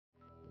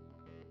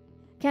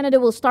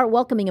Canada will start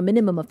welcoming a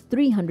minimum of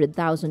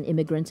 300,000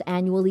 immigrants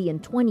annually in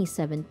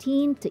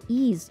 2017 to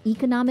ease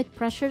economic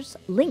pressures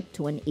linked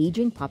to an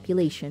aging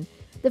population.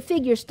 The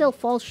figure still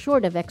falls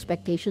short of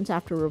expectations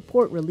after a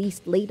report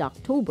released late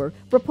October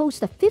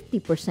proposed a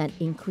 50%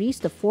 increase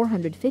to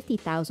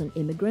 450,000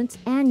 immigrants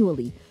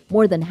annually.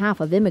 More than half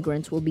of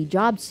immigrants will be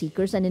job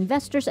seekers and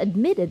investors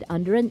admitted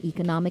under an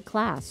economic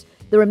class.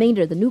 The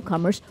remainder of the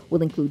newcomers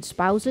will include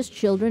spouses,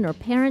 children, or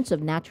parents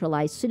of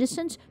naturalized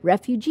citizens,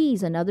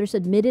 refugees, and others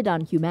admitted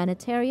on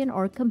humanitarian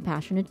or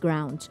compassionate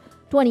grounds.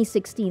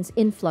 2016's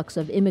influx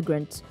of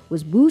immigrants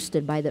was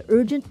boosted by the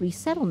urgent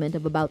resettlement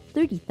of about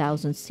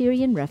 30,000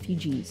 Syrian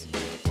refugees.